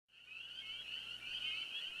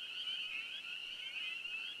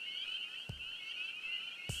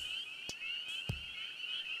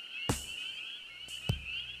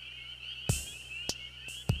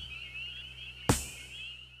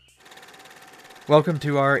Welcome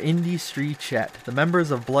to our Indie Chat. The members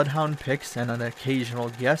of Bloodhound Picks and an occasional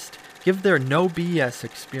guest give their no BS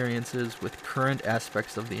experiences with current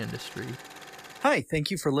aspects of the industry. Hi, thank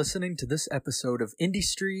you for listening to this episode of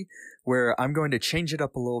Industry, where I'm going to change it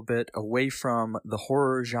up a little bit away from the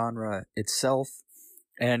horror genre itself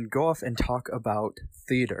and go off and talk about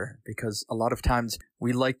theater, because a lot of times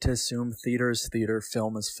we like to assume theater is theater,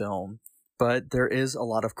 film is film. But there is a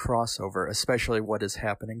lot of crossover, especially what is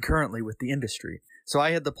happening currently with the industry. So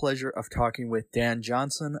I had the pleasure of talking with Dan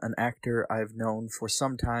Johnson, an actor I've known for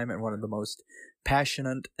some time and one of the most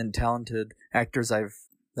passionate and talented actors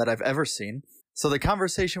that I've ever seen. So the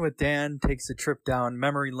conversation with Dan takes a trip down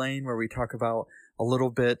memory lane where we talk about a little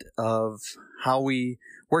bit of how we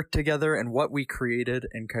worked together and what we created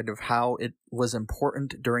and kind of how it was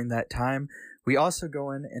important during that time. We also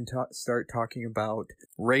go in and start talking about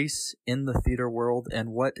race in the theater world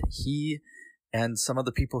and what he and some of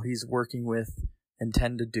the people he's working with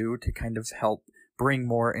intend to do to kind of help bring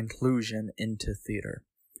more inclusion into theater.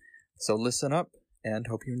 So listen up and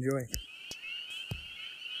hope you enjoy.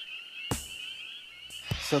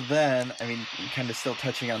 So then, kind of still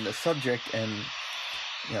touching on this subject and,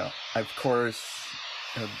 of course,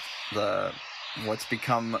 what's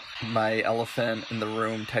become my elephant in the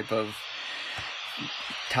room type of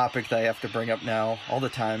topic that I have to bring up now all the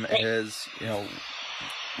time is,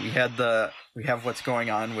 we have what's going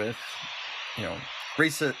on with,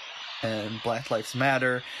 race and Black Lives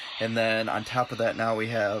Matter, and then on top of that now we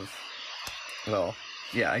have, on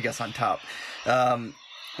top,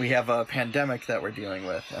 we have a pandemic that we're dealing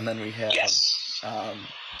with, and then we have,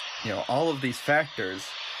 all of these factors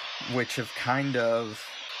which have kind of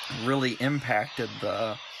really impacted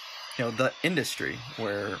the industry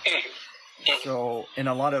where. So in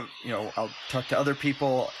a lot of, I'll talk to other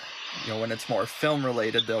people, when it's more film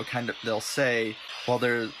related, they'll say, well,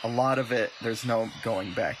 there's a lot of it, there's no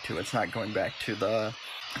going back to. It's not going back to the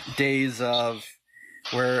days of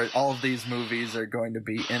where all of these movies are going to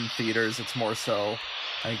be in theaters. It's more so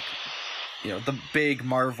like, the big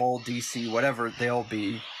Marvel, DC, whatever, they'll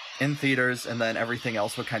be in theaters, and then everything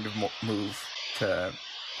else will kind of move to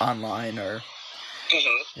online or,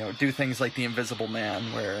 do things like The Invisible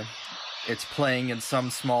Man where it's playing in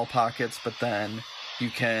some small pockets, but then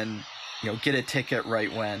you can, get a ticket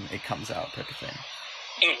right when it comes out type of thing.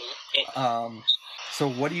 So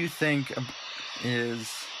what do you think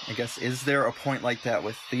is there a point like that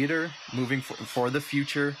with theater moving for the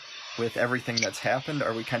future with everything that's happened?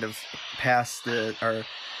 Are we kind of past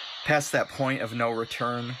that point of no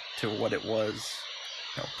return to what it was,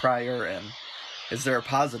 prior? And is there a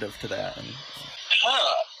positive to that?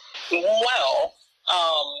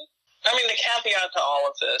 The caveat to all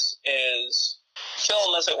of this is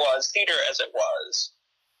film as it was, theater as it was,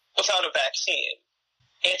 without a vaccine.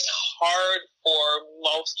 It's hard for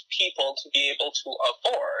most people to be able to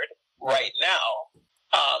afford right now,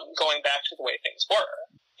 going back to the way things were.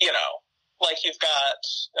 Like you've got,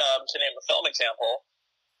 to name a film example,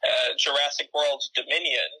 Jurassic World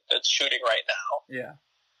Dominion that's shooting right now. Yeah.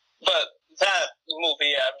 But that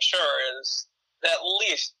movie, I'm sure, is at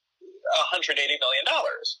least $180 million.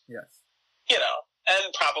 Yes.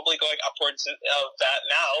 And probably going upwards of that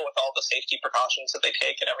now with all the safety precautions that they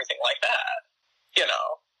take and everything like that.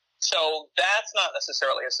 So that's not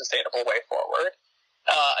necessarily a sustainable way forward.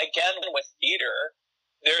 Again, with theater,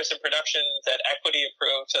 there's a production that Equity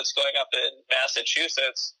approved that's going up in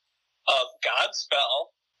Massachusetts of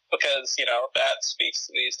Godspell, because, that speaks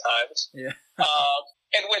to these times. Yeah.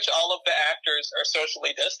 In which all of the actors are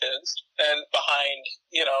socially distanced and behind,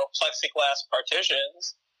 plexiglass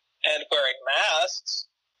partitions and wearing masks.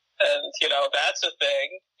 And, that's a thing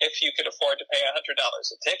if you could afford to pay $100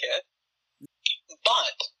 a ticket.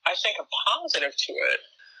 But I think a positive to it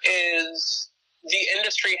is the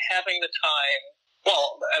industry having the time,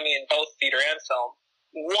 both theater and film,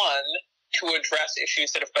 one, to address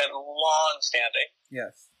issues that have been long-standing.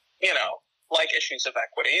 Yes. Like issues of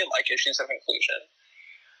equity, like issues of inclusion.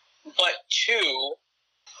 But two,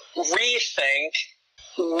 rethink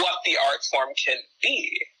what the art form can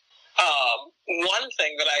be. One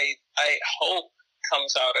thing that I hope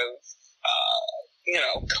comes out of,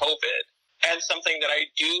 COVID, and something that I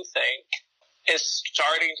do think is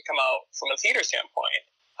starting to come out from a theater standpoint,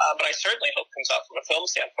 but I certainly hope comes out from a film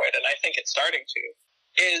standpoint, and I think it's starting to,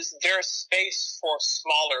 is there's space for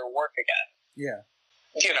smaller work again. Yeah.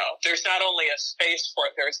 There's not only a space for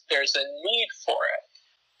it, there's a need for it.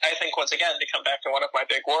 I think, once again, to come back to one of my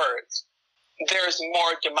big words, there's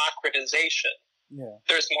more democratization. Yeah.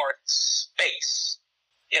 There's more space,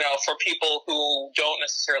 for people who don't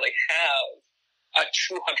necessarily have a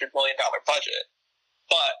 $200 million budget,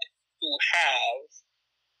 but who have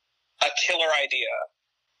idea,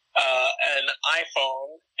 an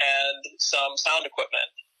iPhone, and some sound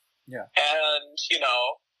equipment. Yeah. And,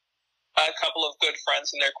 a couple of good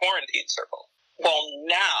friends in their quarantine circle. Well,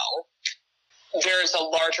 now there's a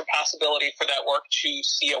larger possibility for that work to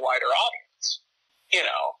see a wider audience,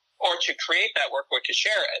 or to create that work or to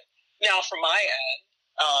share it. Now, from my end,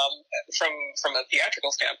 from a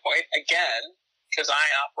theatrical standpoint, again, because I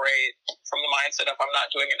operate from the mindset of I'm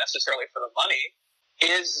not doing it necessarily for the money,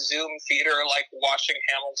 is Zoom theater like watching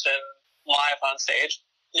Hamilton live on stage?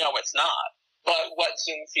 No, it's not. But what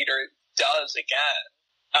Zoom theater does, again,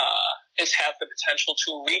 is have the potential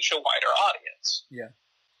to reach a wider audience. Yeah.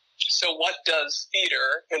 So what does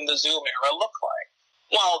theater in the Zoom era look like?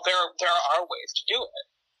 Well, there are ways to do it.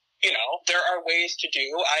 There are ways to do.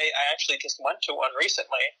 I actually just went to one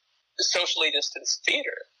recently, socially distanced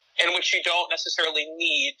theater, in which you don't necessarily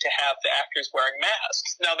need to have the actors wearing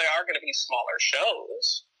masks. Now, they are going to be smaller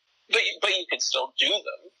shows, but you can still do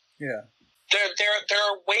them. Yeah. There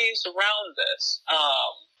are ways around this,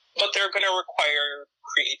 but they're going to require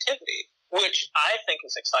creativity, which I think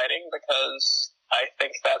is exciting because I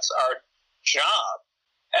think that's our job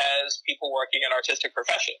as people working in artistic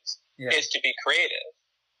professions, is to be creative.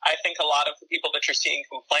 I think a lot of the people that you're seeing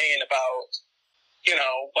complain about,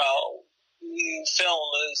 film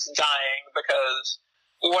is dying because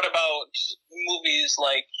what about movies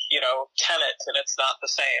like, Tenet, and it's not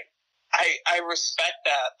the same. I respect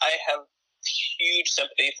that. I have huge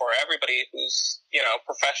sympathy for everybody whose,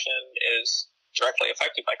 profession is directly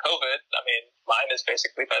affected by COVID. I mean, mine has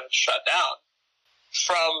basically been shut down.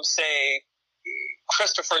 From, say,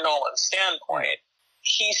 Christopher Nolan's standpoint,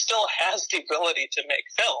 he still has the ability to make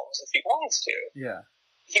films if he wants to. Yeah.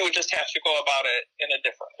 He would just have to go about it in a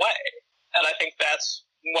different way. And I think that's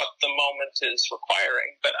what the moment is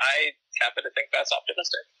requiring. But I happen to think that's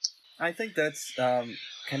optimistic. I think that's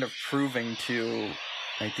kind of proving to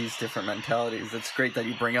like these different mentalities. It's great that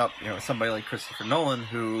you bring up, somebody like Christopher Nolan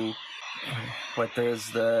who, there's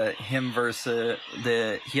him versus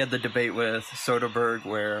he had the debate with Soderbergh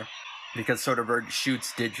where, because Soderbergh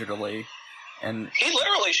shoots digitally, and he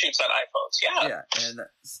literally shoots on iPhones,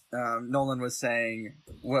 and Nolan was saying,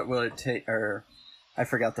 what will it take, or I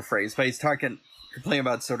forgot the phrase, but he's complaining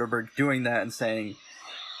about Soderbergh doing that and saying,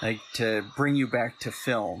 like, to bring you back to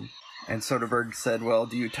film. And Soderbergh said, well,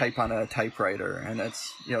 do you type on a typewriter? And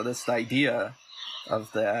that's, this idea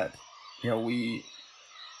of that,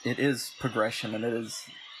 it is progression and it is,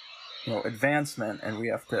 advancement, and we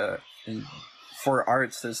have to, and for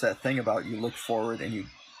arts, there's that thing about you look forward and you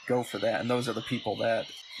go for that, and those are the people that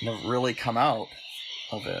really come out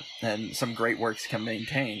of it, and some great works can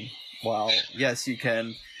maintain. While, yes, you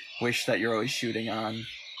can wish that you're always shooting on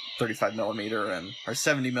 35 millimeter or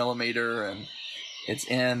 70 millimeter, and it's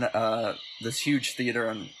in this huge theater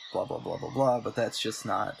and blah, blah, blah, blah, blah, but that's just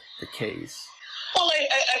not the case. Well,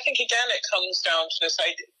 I think, again, it comes down to this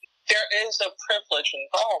idea. There is a privilege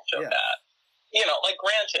involved in that.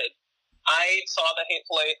 Granted, I saw The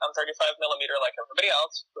Hateful Eight on 35 millimeter like everybody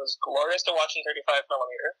else. It was glorious to watch in 35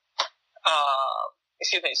 millimeter.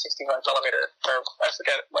 65 millimeter, or I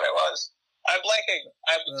forget what it was. I'm blanking.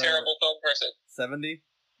 I'm a terrible film person. 70?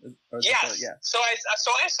 Yes. Yeah. So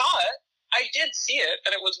I saw it. I did see it,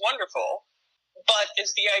 and it was wonderful. But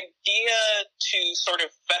is the idea to sort of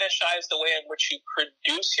fetishize the way in which you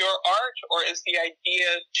produce your art, or is the idea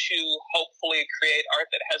to hopefully create art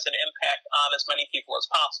that has an impact on as many people as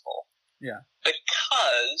possible? Yeah.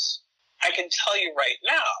 Because I can tell you right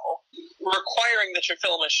now, requiring that your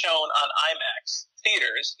film is shown on IMAX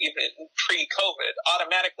theaters, even pre-COVID,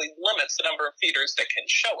 automatically limits the number of theaters that can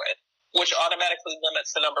show it, which automatically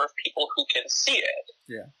limits the number of people who can see it.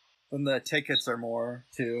 Yeah. And the tickets are more,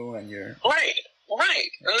 too, and you're... Right.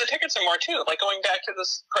 And the tickets are more, too. Like, going back to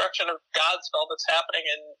this production of Godspell that's happening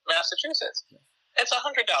in Massachusetts. Yeah. It's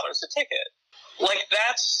 $100 a ticket. Like,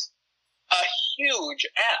 that's a huge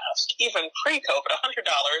ask. Even pre-COVID, $100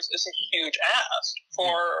 is a huge ask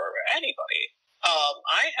for anybody.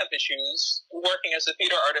 I have issues working as a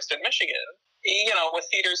theater artist in Michigan, with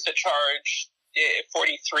theaters that charge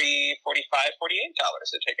 $43, $45, $48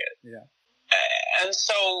 a ticket. Yeah. And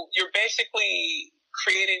so you're basically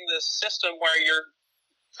creating this system where you're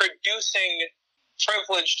producing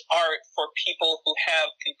privileged art for people who have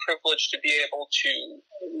the privilege to be able to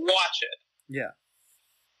watch it. Yeah.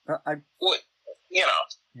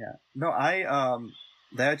 Yeah. No,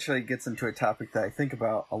 that actually gets into a topic that I think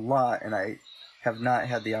about a lot, and I have not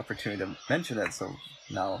had the opportunity to mention it, so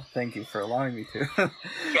now thank you for allowing me to.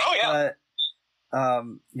 Oh,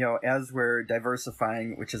 yeah. As we're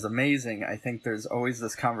diversifying, which is amazing, I think there's always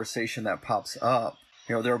this conversation that pops up,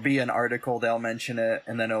 there'll be an article, they'll mention it,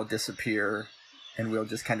 and then it'll disappear, and we'll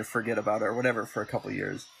just kind of forget about it or whatever for a couple of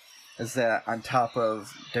years, is that on top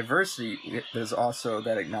of diversity, there's also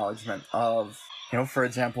that acknowledgement of, for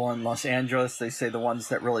example, in Los Angeles, they say the ones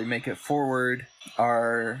that really make it forward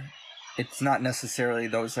are, it's not necessarily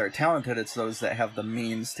those that are talented, it's those that have the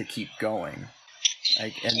means to keep going.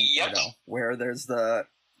 Where there's the,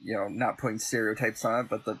 not putting stereotypes on it,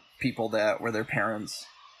 but the people where their parents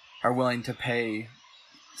are willing to pay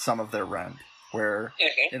some of their rent, where,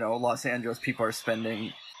 Los Angeles people are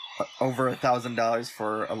spending over $1,000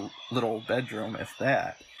 for a little bedroom, if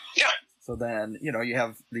that. Yeah. So then, you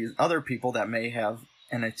have these other people that may have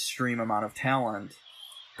an extreme amount of talent,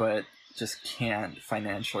 but just can't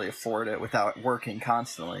financially afford it without working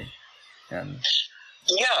constantly. And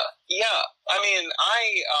yeah. I mean,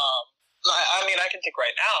 I can think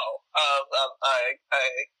right now.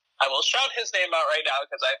 I will shout his name out right now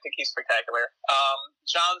because I think he's spectacular.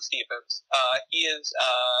 John Stevens. He is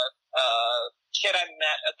a kid I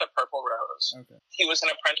met at the Purple Rose. Okay. He was an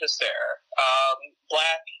apprentice there.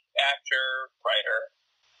 Black actor, writer.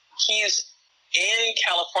 He's in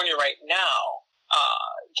California right now,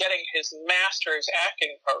 getting his master's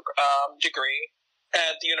acting degree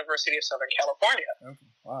at the University of Southern California. Okay.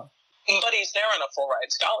 Wow. But he's there on a full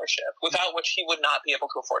ride scholarship, without which he would not be able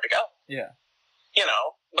to afford to go. Yeah.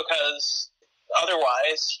 Because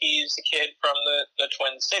otherwise he's a kid from the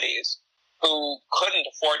Twin Cities who couldn't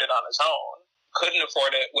afford it on his own, couldn't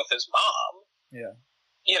afford it with his mom. Yeah.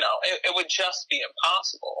 It would just be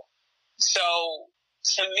impossible. So,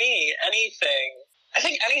 to me, I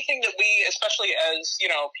think anything that we, especially as,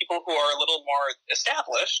 people who are a little more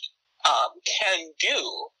established, can do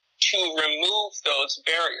to remove those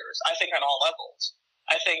barriers, I think on all levels.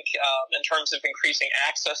 I think in terms of increasing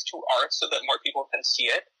access to art so that more people can see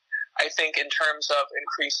it. I think in terms of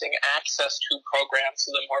increasing access to programs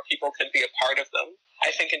so that more people can be a part of them.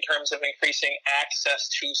 I think in terms of increasing access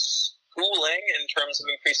to schooling, in terms of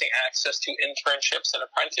increasing access to internships and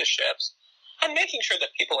apprenticeships, and making sure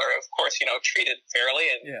that people are, of course, treated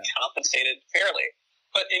fairly and compensated fairly.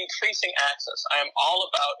 But increasing access. I am all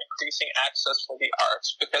about increasing access for the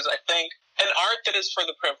arts, because I think an art that is for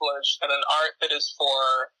the privileged and an art that is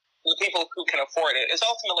for the people who can afford it is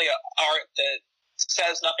ultimately an art that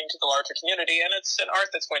says nothing to the larger community, and it's an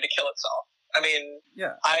art that's going to kill itself. I mean,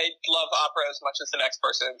 I love opera as much as the next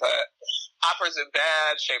person, but opera's in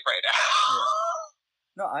bad shape right now.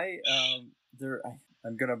 No,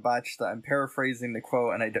 I'm gonna botch I'm paraphrasing the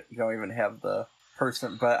quote, and I don't even have the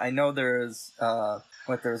person, but I know there's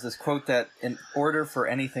this quote that in order for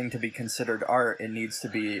anything to be considered art, it needs to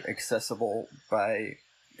be accessible by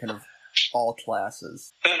kind of all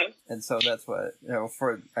classes. Mm-hmm. And so that's what,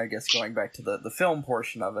 for, I guess, going back to the film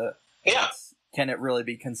portion of it, can it really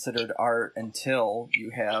be considered art until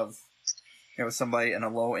you have, somebody in a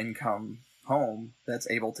low-income home that's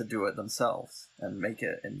able to do it themselves and make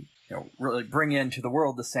it and, really bring into the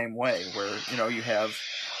world the same way, where, you have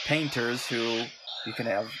painters who you can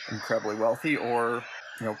have incredibly wealthy, or,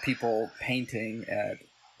 people painting at,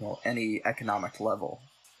 any economic level.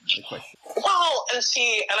 Well,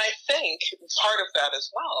 and I think part of that as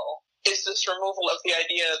well is this removal of the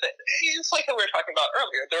idea that, it's like we were talking about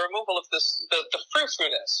earlier, the removal of the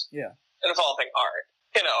frou-frou-ness involving art,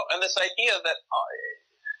 and this idea that,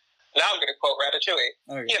 now I'm going to quote Ratatouille,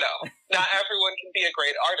 okay. Not everyone can be a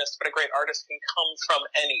great artist, but a great artist can come from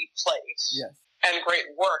any place. Yes. And great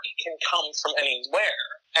work can come from anywhere,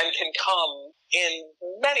 and can come in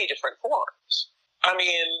many different forms. I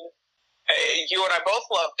mean, you and I both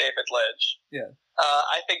love David Lynch. Yeah.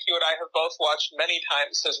 I think you and I have both watched many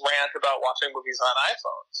times his rant about watching movies on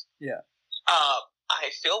iPhones. Yeah. I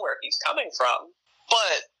feel where he's coming from,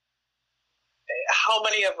 but how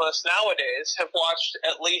many of us nowadays have watched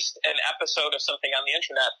at least an episode of something on the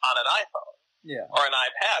internet on an iPhone? Yeah. Or an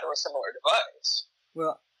iPad or a similar device?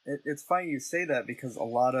 Well, it's funny you say that, because a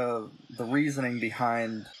lot of the reasoning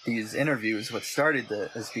behind these interviews, what started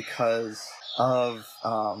it, is because of,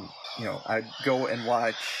 I'd go and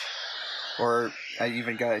watch, or I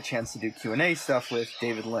even got a chance to do Q&A stuff with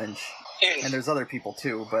David Lynch, and there's other people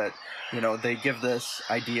too, but, they give this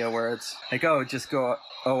idea where it's like, just go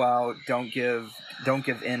out, don't give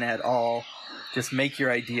in at all, just make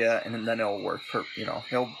your idea, and then it'll work.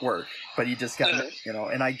 It'll work. But you just got,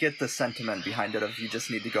 and I get the sentiment behind it of you just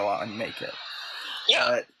need to go out and make it. Yeah.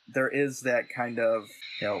 But there is that kind of,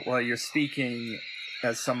 you're speaking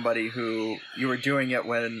as somebody who, you were doing it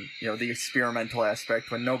when, the experimental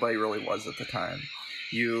aspect, when nobody really was at the time.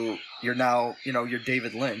 You're now, you're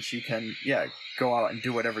David Lynch. You can, go out and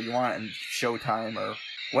do whatever you want, and Showtime or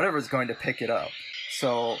whatever's going to pick it up.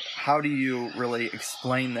 So how do you really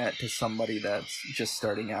explain that to somebody that's just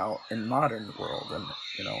starting out in modern world,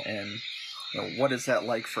 and what is that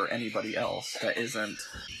like for anybody else that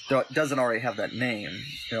doesn't already have that name?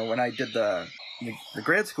 When I did the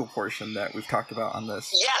grad school portion that we've talked about on this,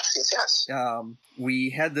 yes,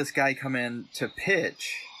 we had this guy come in to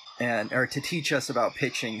pitch or to teach us about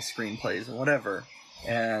pitching screenplays and whatever,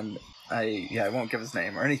 and I won't give his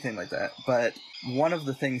name or anything like that, but one of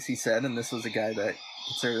the things he said, and this was a guy that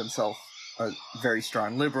considered himself a very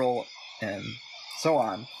strong liberal and so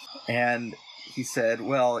on, and he said,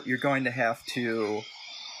 well, you're going to have to,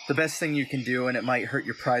 the best thing you can do, and it might hurt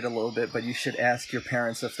your pride a little bit, but you should ask your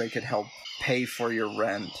parents if they could help pay for your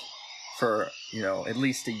rent for, at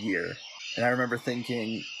least a year. And I remember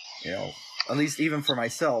thinking, at least even for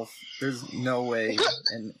myself, there's no way.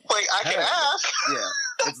 And like, I can ask. Yeah.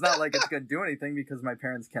 It's not like it's going to do anything because my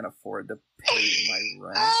parents can't afford to pay my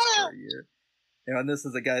rent for a year. And this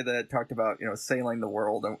is a guy that talked about, sailing the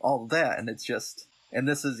world and all of that. And it's just, and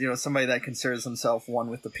this is, somebody that considers himself one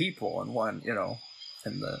with the people and one,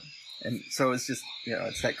 and so it's just,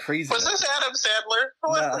 it's that crazy. Was this Adam Sandler?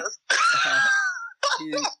 Who was this?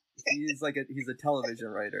 He's a television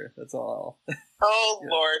writer. That's all. Oh, yeah.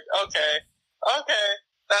 Lord. Okay.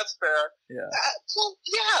 That's fair. Yeah.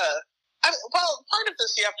 Well, part of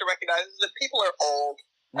this you have to recognize is that people are old.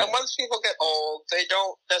 Yeah. And once people get old, they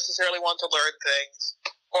don't necessarily want to learn things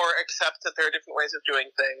or accept that there are different ways of doing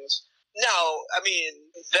things. No, I mean,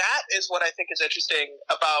 that is what I think is interesting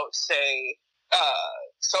about, say,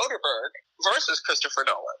 Soderbergh versus Christopher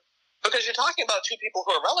Nolan. Because you're talking about two people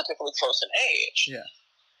who are relatively close in age. Yeah.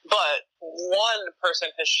 But one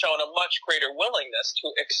person has shown a much greater willingness to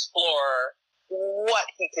explore what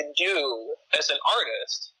he can do as an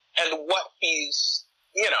artist and what he's,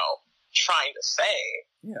 trying to say,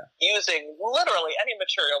 using literally any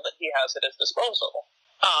material that he has at his disposal.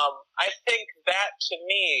 I think that, to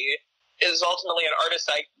me, is ultimately an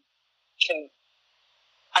artist I can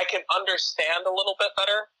understand a little bit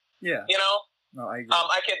better. Yeah. No, I agree.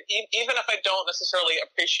 I can, even if I don't necessarily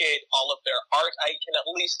appreciate all of their art, I can at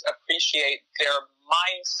least appreciate their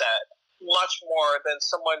mindset much more than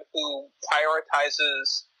someone who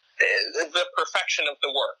prioritizes the perfection of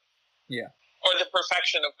the work. Yeah. Or the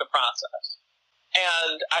perfection of the process.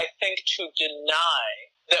 And I think to deny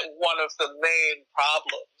that one of the main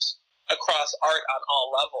problems across art on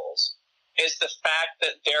all levels is the fact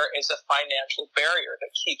that there is a financial barrier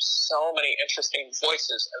that keeps so many interesting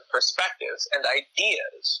voices and perspectives and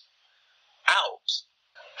ideas out.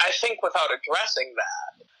 I think without addressing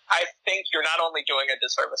that, I think you're not only doing a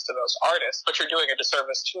disservice to those artists, but you're doing a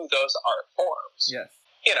disservice to those art forms. Yes.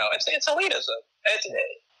 It's elitism.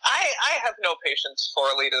 I have no patience for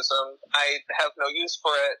elitism. I have no use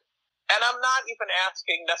for it. And I'm not even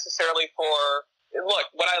asking necessarily for, look,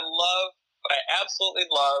 what I absolutely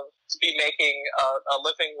love to be making a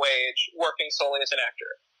living wage working solely as an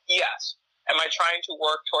actor. Yes. Am I trying to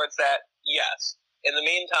work towards that? Yes. In the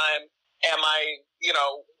meantime, am I,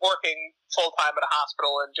 working full-time at a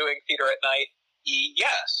hospital and doing theater at night?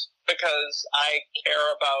 Yes. Because I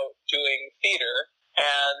care about doing theater.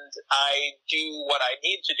 And I do what I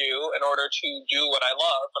need to do in order to do what I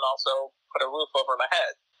love and also put a roof over my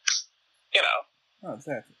head. Oh,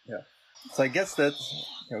 exactly. Yeah. So I guess that's,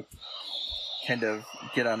 kind of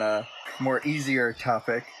get on a more easier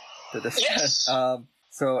topic to discuss. Yes.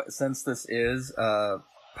 So since this is a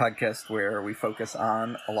podcast where we focus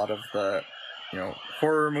on a lot of the,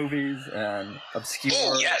 horror movies and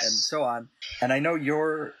obscure and so on, and I know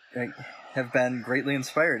have been greatly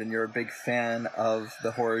inspired, and you're a big fan of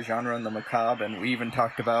the horror genre and the macabre, and we even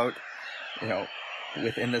talked about,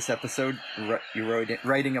 within this episode, you're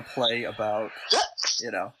writing a play about,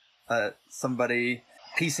 somebody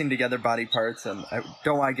piecing together body parts, and I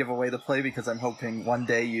don't want to give away the play because I'm hoping one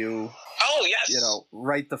day you,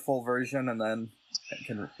 write the full version and then I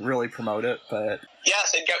can really promote it, but...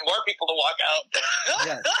 Yes, and get more people to walk out.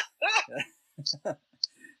 Yes.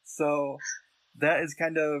 So, that is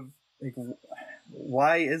kind of...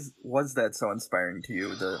 why was that so inspiring to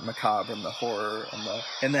you, the macabre and the horror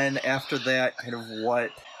and then after that, kind of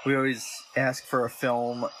what we always ask for a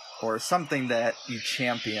film or something that you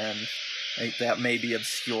champion, that may be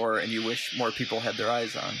obscure and you wish more people had their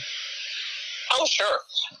eyes on? Oh, sure.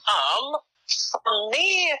 For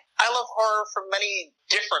me, I love horror for many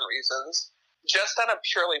different reasons, just on a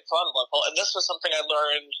purely fun level, and this was something I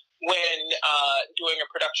learned when doing a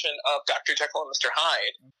production of Dr. Jekyll and Mr.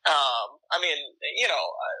 Hyde.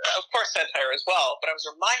 Of course satire as well, but I was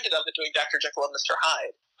reminded of it doing Dr. Jekyll and Mr.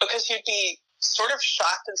 Hyde, because you'd be sort of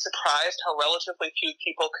shocked and surprised how relatively few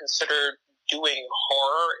people consider doing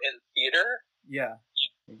horror in theater. Yeah.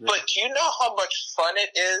 But do you know how much fun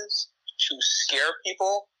it is to scare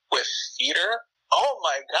people with theater? Oh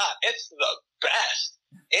my God, it's the best.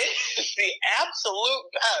 It is the absolute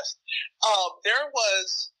best. There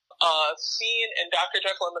was a scene in Dr.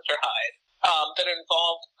 Jekyll and Mr. Hyde that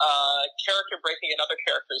involved a character breaking another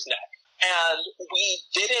character's neck. And we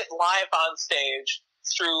did it live on stage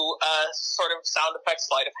through a sort of sound effects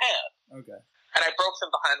sleight of hand. Okay. And I broke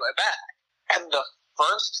them behind my back. And the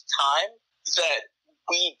first time that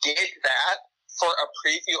we did that for a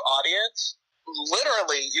preview audience,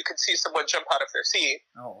 literally you could see someone jump out of their seat.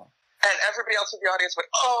 Oh. And everybody else in the audience went,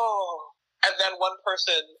 oh. And then one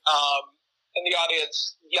person in the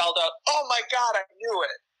audience yelled out, oh my God, I knew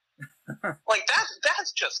it. Like,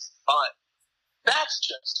 that's just fun. That's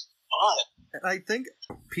just fun. I think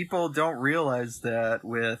people don't realize that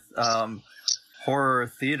with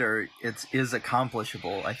horror theater, it is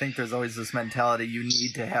accomplishable. I think there's always this mentality you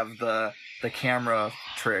need to have the camera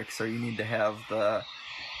tricks, or you need to have the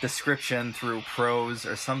description through prose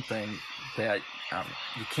or something that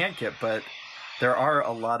you can't get, but there are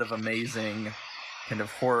a lot of amazing kind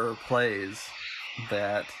of horror plays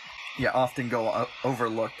that often go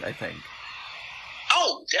overlooked, I think.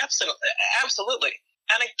 Oh, absolutely.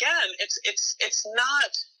 And again, it's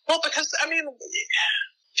not, well, because, I mean,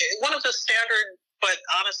 one of the standard, but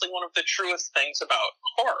honestly one of the truest things about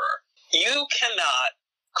horror, you cannot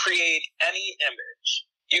create any image,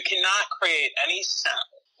 you cannot create any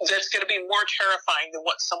sound that's going to be more terrifying than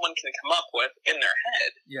what someone can come up with in their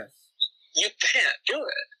head. Yes. You can't do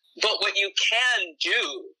it. But what you can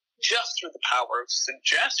do, just through the power of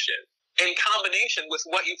suggestion, in combination with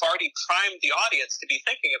what you've already primed the audience to be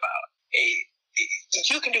thinking about,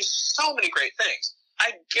 you can do so many great things.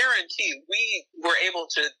 I guarantee we were able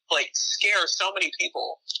to, like, scare so many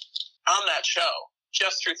people on that show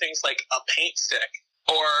just through things like a paint stick,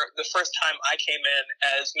 or the first time I came in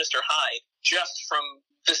as Mr. Hyde, just from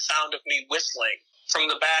the sound of me whistling from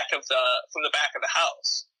the back of the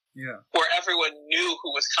house. Yeah. Where everyone knew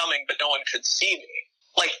who was coming, but no one could see me.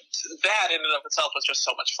 Like, that in and of itself was just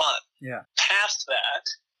so much fun. Yeah. Past that,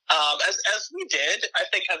 as we did, I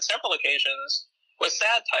think on several occasions, with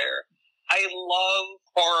Satire, I love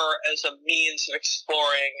horror as a means of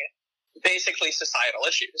exploring basically societal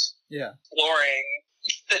issues. Yeah. Exploring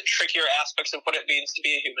the trickier aspects of what it means to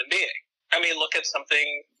be a human being. I mean, look at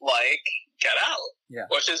something like Get Out,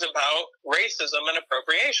 which is about racism and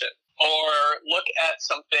appropriation. Or look at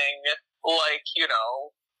something like,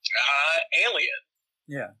 Alien.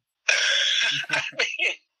 Yeah. I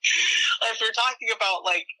mean, if you're talking about,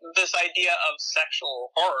 like, this idea of sexual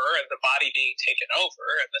horror and the body being taken over,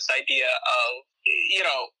 and this idea of,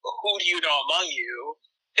 who do you know among you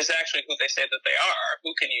is actually who they say that they are,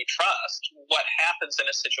 who can you trust, what happens in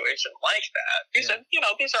a situation like that. These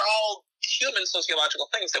are all human sociological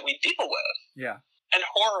things that we deal with. Yeah. And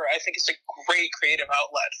horror, I think, is a great creative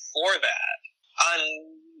outlet for that on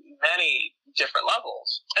many different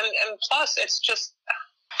levels. And plus, it's just,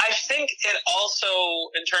 I think it also,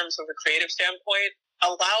 in terms of a creative standpoint,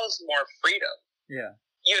 allows more freedom. Yeah.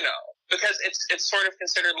 Because it's sort of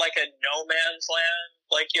considered like a no man's land,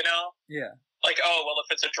 Yeah. Like, oh, well,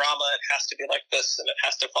 if it's a drama, it has to be like this, and it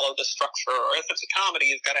has to follow this structure. Or if it's a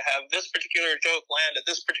comedy, you've got to have this particular joke land at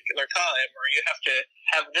this particular time, or you have to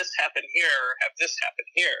have this happen here, or have this happen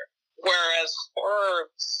here. Whereas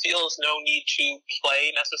horror feels no need to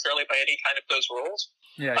play necessarily by any kind of those rules.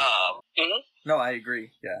 Yeah. No, I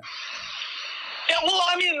agree. Yeah. Yeah. Well,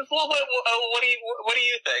 I mean, what do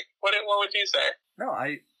you think? What would you say? No,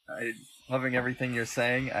 I loving everything you're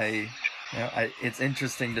saying. It's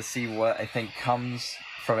interesting to see what I think comes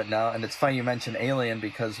from it now. And it's funny you mentioned Alien,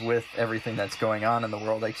 because with everything that's going on in the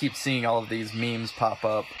world, I keep seeing all of these memes pop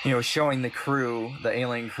up, showing the crew, the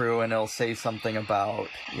alien crew, and it'll say something about,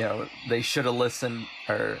 they should have listened,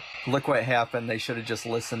 or look what happened. They should have just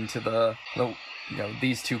listened to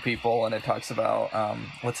these two people. And it talks about,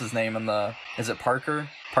 what's his name is it Parker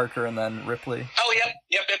and then Ripley? Oh, yep.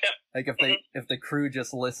 Like if the crew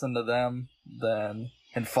just listened to them,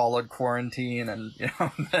 and followed quarantine, and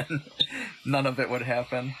then none of it would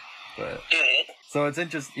happen. But so it's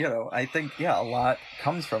interesting. I think a lot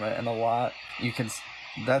comes from it, and a lot you can.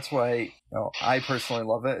 That's why I personally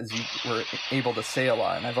love it, is you were able to say a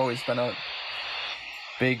lot, and I've always been a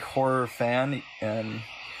big horror fan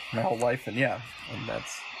my whole life, and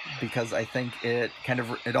that's because I think it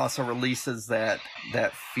also releases that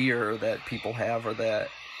fear that people have, or that,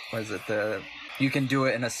 you can do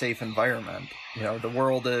it in a safe environment. The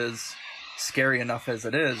world is scary enough as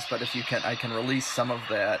it is, but if I can release some of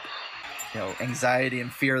that, anxiety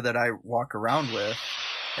and fear that I walk around with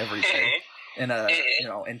every day. in a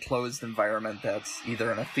enclosed environment that's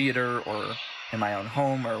either in a theater or in my own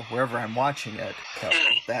home or wherever I'm watching it. So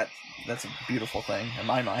that's a beautiful thing in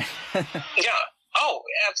my mind. Yeah. Oh,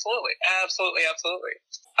 absolutely.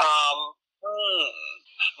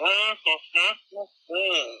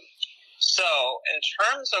 So, in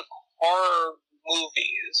terms of horror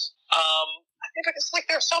movies, I think it's like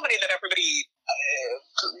there's so many that everybody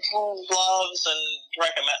loves and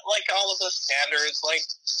recommend, like all of the standards, like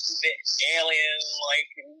Alien, like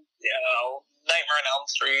Nightmare on Elm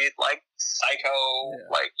Street, like Psycho,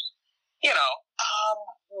 like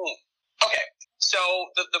okay. So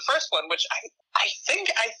the first one, which I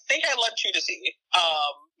think I led you to see,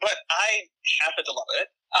 but I happen to love it,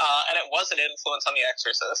 and it was an influence on The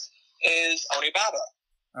Exorcist, is Onibaba.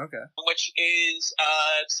 Okay. Which is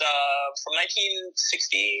it's from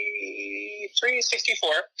 1963, 64,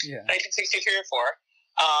 1963 or 4,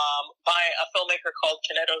 by a filmmaker called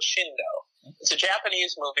Kaneto Shindo. It's a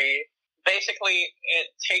Japanese movie. Basically, it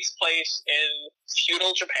takes place in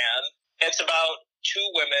feudal Japan. It's about two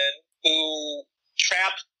women who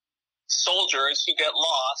trap soldiers who get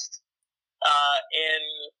lost in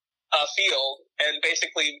a field and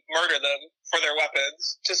basically murder them for their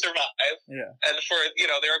weapons to survive and for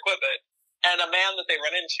their equipment, and a man that they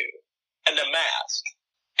run into and a mask.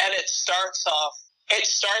 And it starts off as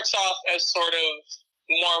sort of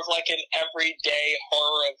more of like an everyday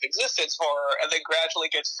horror of existence horror, and then gradually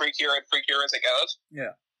gets freakier and freakier as it goes.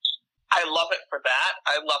 Yeah. I love it for that.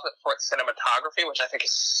 I love it for its cinematography, which I think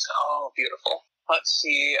is so beautiful. Let's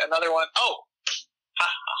see, another one. Oh,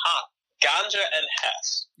 Ganja and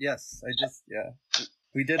Hess. Yes,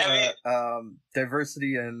 we did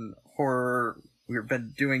diversity in horror. We've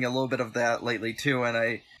been doing a little bit of that lately too, and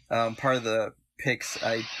I part of the picks,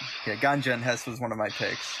 Ganja and Hess was one of my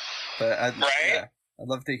picks. But I'd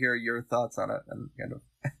love to hear your thoughts on it and kind of.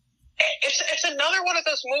 It's another one of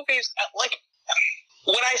those movies. Like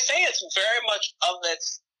when I say it's very much of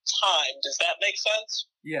its time, does that make sense?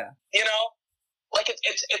 Yeah. Like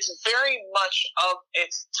it's very much of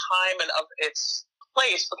its time and of its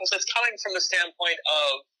place, because it's coming from the standpoint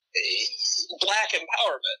of Black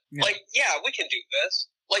empowerment. Yeah. Like, we can do this.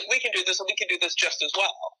 Like, we can do this, and we can do this just as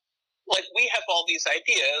well. Like, we have all these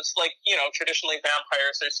ideas. Like, traditionally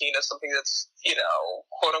vampires are seen as something that's,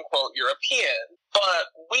 quote unquote European,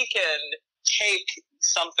 but we can take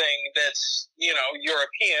something that's,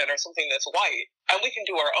 European or something that's white, and we can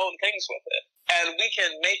do our own things with it. And we can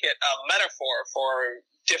make it a metaphor for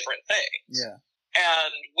different things. Yeah.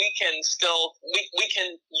 And we can still, we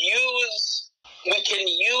can use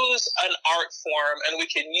an art form, and we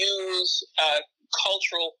can use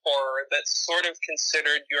cultural horror that's sort of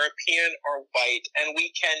considered European or white, and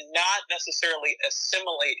we can not necessarily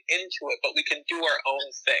assimilate into it, but we can do our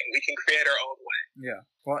own thing. We can create our own way. Yeah.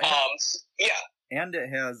 Well, and it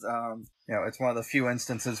has, it's one of the few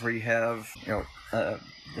instances where you have,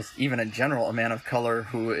 just even in general, a man of color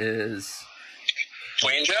who is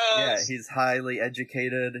Duane Jones. Yeah, he's highly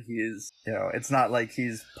educated. He's, it's not like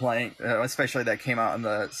he's playing, especially that came out in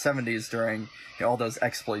the 70s during all those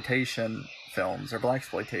exploitation films or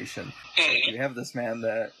blaxploitation. You have this man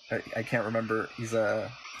that I can't remember. He's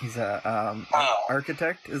a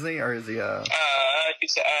architect, isn't he, or is he a?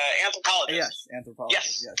 He's an anthropologist. Yes,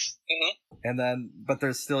 anthropologist. Yes. Mm-hmm. And then, but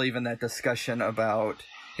there's still even that discussion about,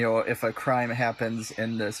 if a crime happens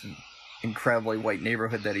in this incredibly white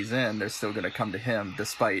neighborhood that he's in, they're still going to come to him,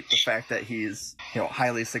 despite the fact that he's,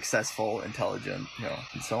 highly successful, intelligent,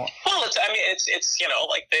 and so on. Well, it's like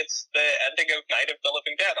it's the ending of Night of the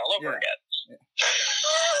Living Dead all over again. Yeah.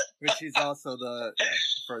 Which he's also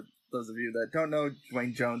for those of you that don't know,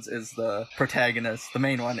 Duane Jones is the protagonist, the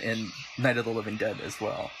main one in Night of the Living Dead as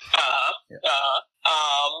well.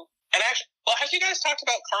 And actually, have you guys talked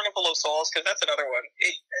about Carnival of Souls? Because that's another one.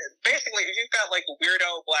 Basically, if you've got like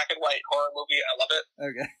weirdo black and white horror movie, I love it.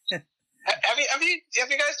 Okay. Have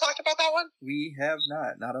you guys talked about that one? We have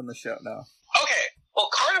not on the show, no. Okay. Well,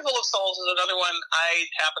 Carnival of Souls is another one I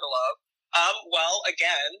happen to love. Well,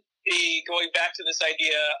 again, going back to this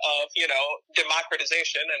idea of,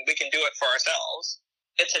 democratization, and we can do it for ourselves.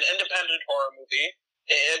 It's an independent horror movie.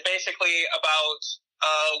 It's basically about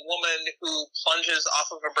a woman who plunges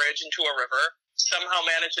off of a bridge into a river, somehow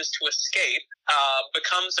manages to escape,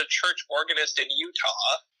 becomes a church organist in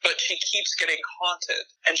Utah, but she keeps getting haunted,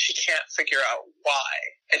 and she can't figure out why.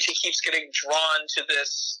 And she keeps getting drawn to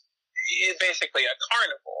this, basically a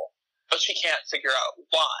carnival, but she can't figure out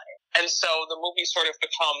why. And so the movie sort of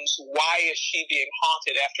becomes, why is she being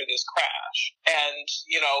haunted after this crash? And,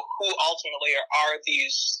 who ultimately are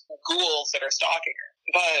these ghouls that are stalking her?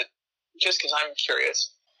 But just because I'm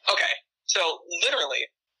curious. Okay, so literally,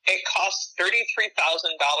 It cost $33,000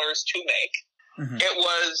 to make. Mm-hmm. It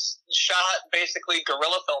was shot basically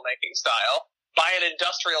guerrilla filmmaking style by an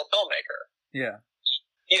industrial filmmaker. Yeah.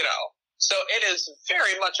 You know, so it is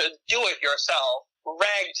very much a do-it-yourself,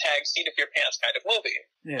 ragtag, seat-of-your-pants kind of movie.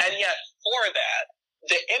 Yeah. And yet, for that,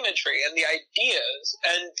 the imagery and the ideas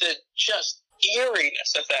and the just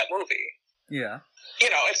eeriness of that movie. Yeah. You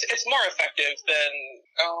know, it's more effective than,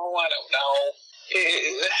 I don't know.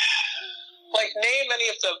 Like, name any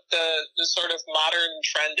of the sort of modern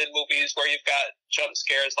trend in movies where you've got jump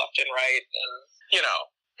scares left and right, and, you know.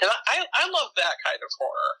 And I love that kind of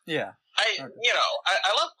horror. Yeah. I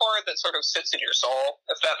love horror that sort of sits in your soul,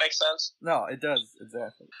 if that makes sense. No, it does,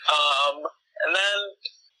 exactly. And then,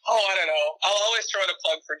 I don't know. I'll always throw in a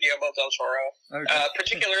plug for Guillermo del Toro. Okay.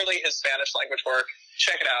 Particularly his Spanish language work.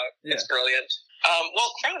 Check it out. Yeah. It's brilliant. Well,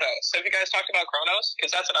 Cronos. Have you guys talked about Cronos?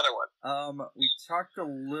 Because that's another one. We talked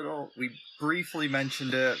we briefly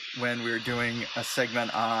mentioned it when we were doing a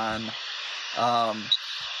segment on,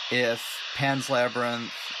 if Pan's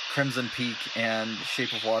Labyrinth, Crimson Peak, and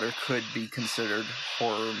Shape of Water could be considered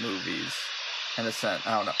horror movies, in a sense.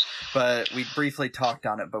 I don't know. But we briefly talked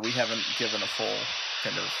on it, but we haven't given a full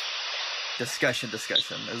kind of discussion.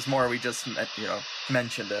 It was more we just,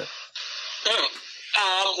 mentioned it.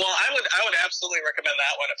 Well, I would absolutely recommend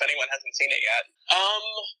that one if anyone hasn't seen it yet.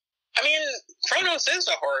 I mean, Cronos is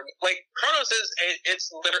a horror. Like, Cronos is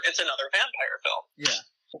it's another vampire film. Yeah.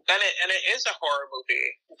 And it is a horror movie,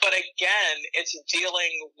 but again, it's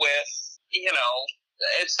dealing with,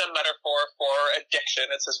 it's a metaphor for addiction.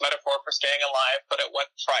 It's this metaphor for staying alive, but at what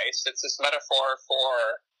price? It's this metaphor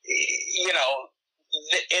for,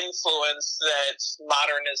 the influence that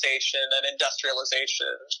modernization and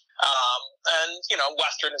industrialization, and,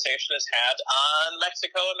 westernization has had on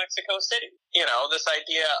Mexico and Mexico City. This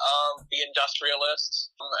idea of the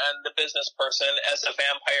industrialist and the business person as a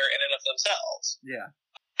vampire in and of themselves. Yeah.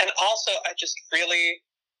 And also, I just really,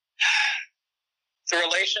 the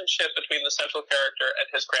relationship between the central character and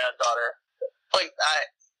his granddaughter,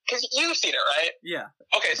 because you've seen it, right? Yeah.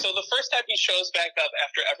 Okay, so the first time he shows back up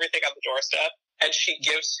after everything on the doorstep, and she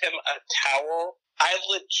gives him a towel, I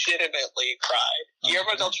legitimately cried.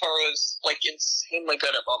 Guillermo del Toro is, insanely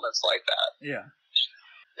good at moments like that. Yeah.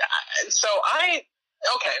 So I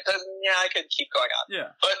could keep going on. Yeah.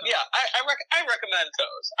 But yeah, I recommend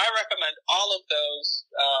those. I recommend all of those.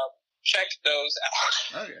 Check those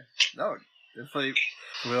out. Okay. No, definitely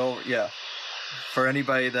will, yeah. For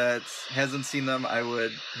anybody that hasn't seen them, I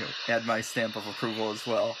would add my stamp of approval as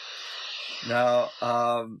well. Now,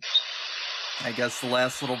 I guess the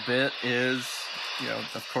last little bit is,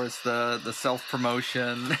 of course, the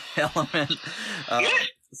self-promotion element.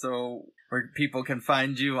 So where people can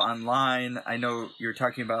find you online. I know you're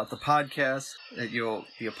talking about the podcast that you'll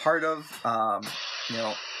be a part of.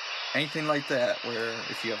 Anything like that, where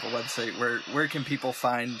if you have a website, where can people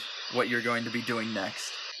find what you're going to be doing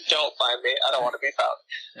next? Don't find me. I don't want to be found.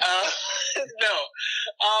 No.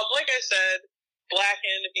 Like I said,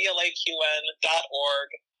 blaqn.org.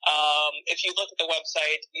 If you look at the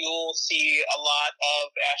website, you'll see a lot of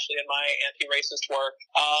Ashley and my anti-racist work.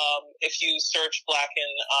 If you search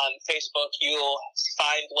Blaqn on Facebook, you'll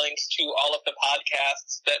find links to all of the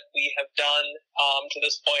podcasts that we have done to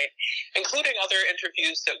this point, including other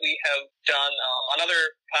interviews that we have done on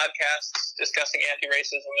other podcasts discussing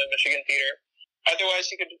anti-racism in Michigan theater. Otherwise,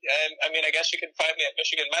 you could, I guess you could find me at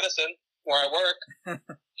Michigan Medicine, where I work,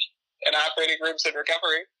 in operating rooms and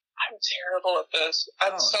recovery. I'm terrible at this.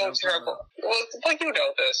 I'm so terrible. Well, you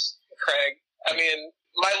know this, Craig. I mean,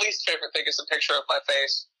 my least favorite thing is a picture of my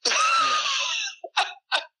face.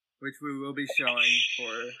 Yeah. Which we will be showing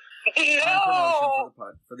for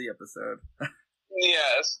promotion for the episode.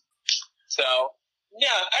 Yes. So,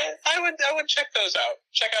 yeah, I would check those out.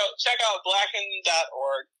 Check out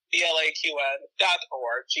blaqn.org,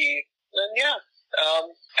 blaqn.org. And yeah.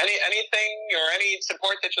 Anything or any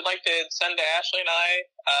support that you'd like to send to Ashley and I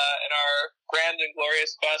in our grand and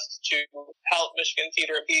glorious quest to help Michigan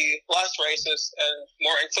theater be less racist and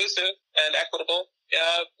more inclusive and equitable,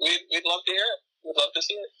 we'd love to hear it. We'd love to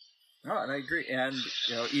see it. Oh, and I agree. And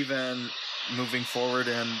even moving forward,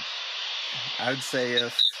 and I would say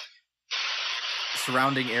if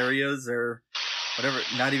surrounding areas or whatever,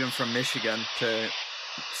 not even from Michigan, to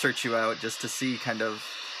search you out just to see kind of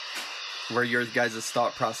where your guys'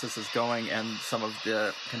 thought process is going and some of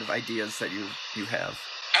the kind of ideas that you have.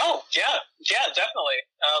 Oh, yeah, definitely.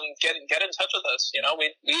 Get in touch with us.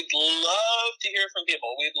 We'd love to hear from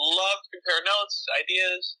people. We'd love to compare notes,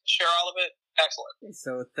 ideas, share all of it. Excellent.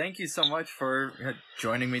 So thank you so much for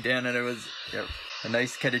joining me, Dan, and it was a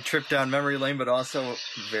nice kind of trip down memory lane, but also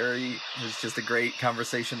it was just a great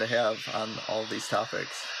conversation to have on all these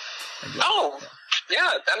topics. Yeah.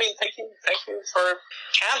 I mean, thank you for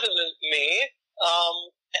having me.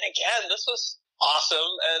 And again, this was awesome,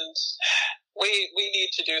 and we need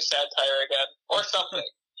to do satire again or something.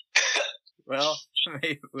 Well,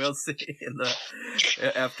 maybe we'll see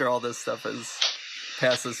after all this stuff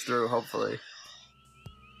passes through, hopefully.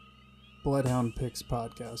 Bloodhound Picks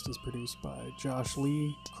podcast is produced by Josh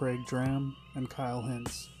Lee, Craig Dram, and Kyle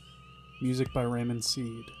Hintz. Music by Raymond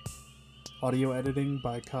Seed. Audio editing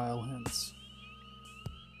by Kyle Hintz.